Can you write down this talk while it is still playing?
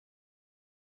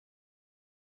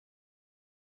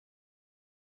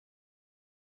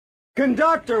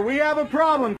Conductor, we have a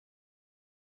problem.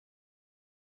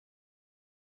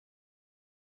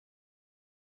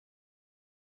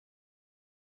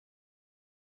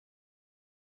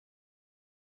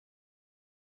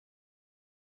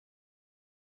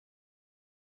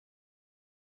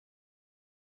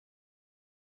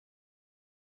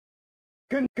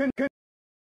 Conductor,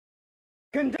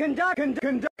 we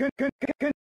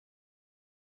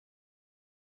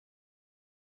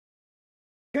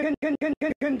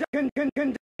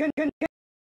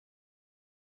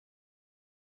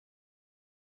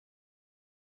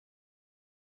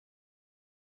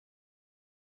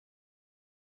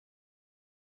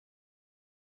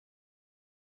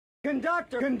a problem.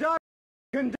 Conductor,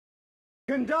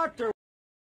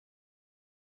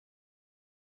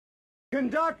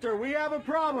 we have a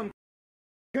problem.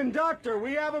 Conductor,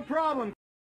 we have a problem.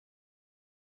 Conductor, we have a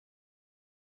problem.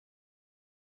 Conductor,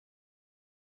 we have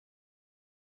a problem.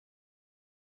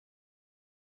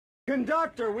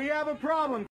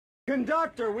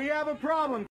 Conductor, we have a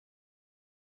problem.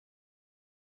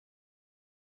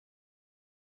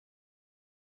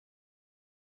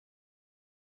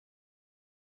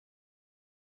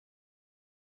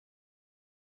 we have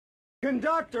a problem.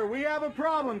 Conductor, we have a problem. Conductor, we have a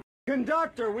problem.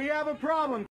 Conductor, we have a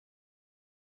problem.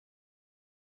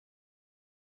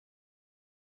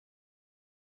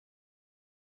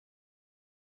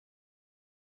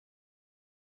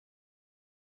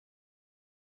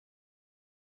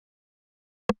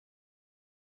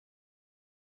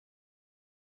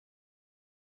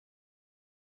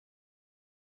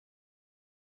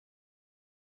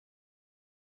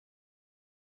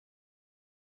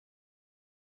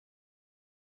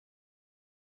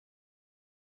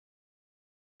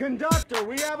 Conductor. Conductor,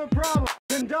 we have a problem.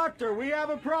 Conductor, we have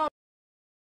a problem.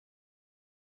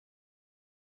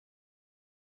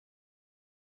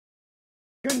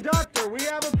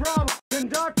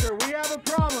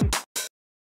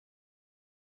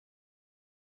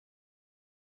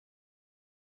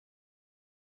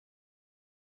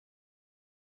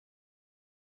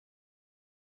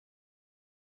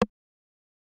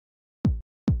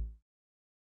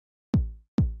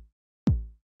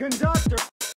 Conductor,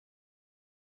 we have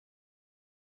a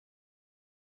problem.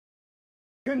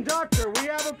 Conductor, we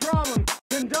have a problem.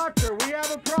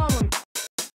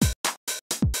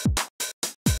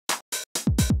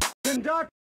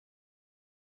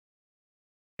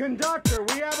 Conductor,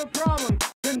 we have a problem. Conductor,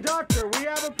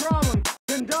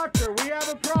 we have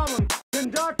a problem.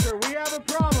 Conductor, we have a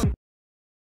problem.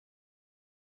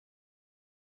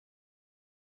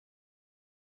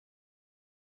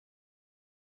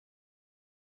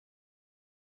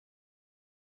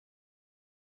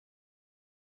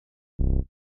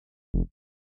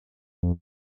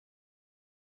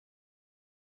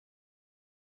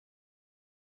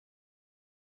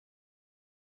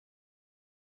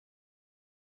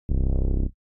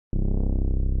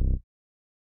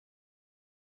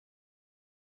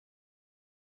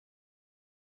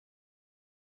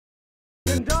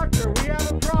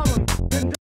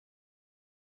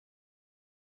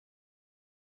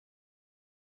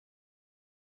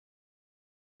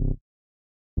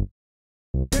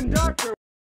 Conductor.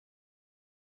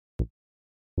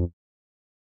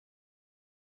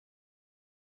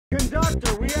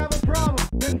 Conductor, we have a problem.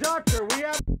 Conductor, we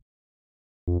have...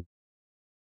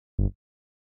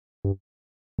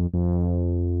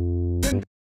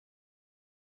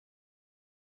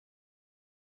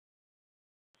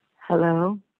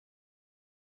 Hello?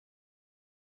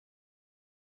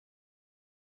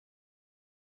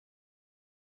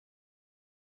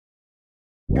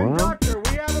 Conductor,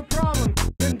 we have a problem.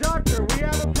 Conductor, we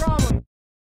have a problem.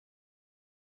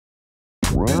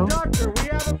 Conductor, we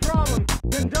have a problem.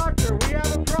 Conductor, we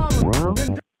have a problem.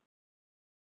 Conductor.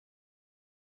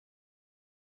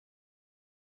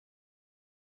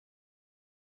 Conductor,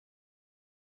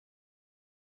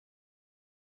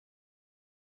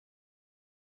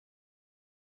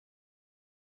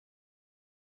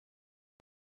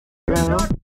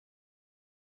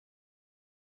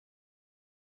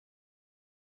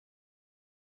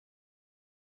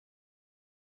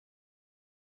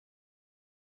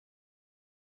 we have a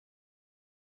problem.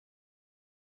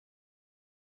 Conductor,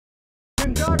 we have a problem.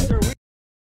 Conductor, we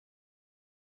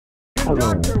have a problem.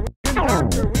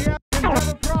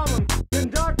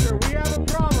 Conductor, we have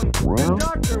a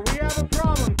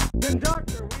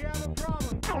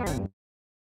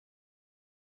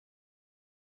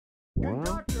problem.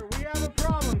 Conductor, we have a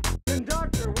problem.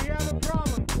 Conductor, we have a problem.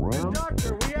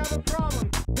 Conductor, we have a problem.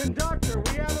 Conductor,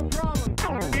 we have a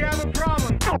problem. We have a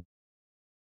problem.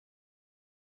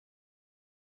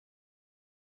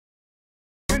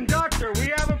 Conductor, we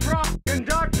have a problem.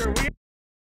 Conductor, we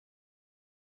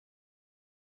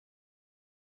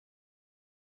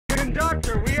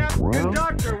Conductor, we have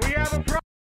conductor, we have a problem.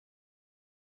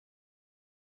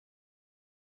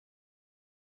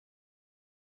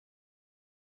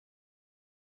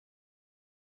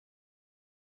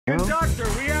 Conductor,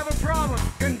 we have a problem.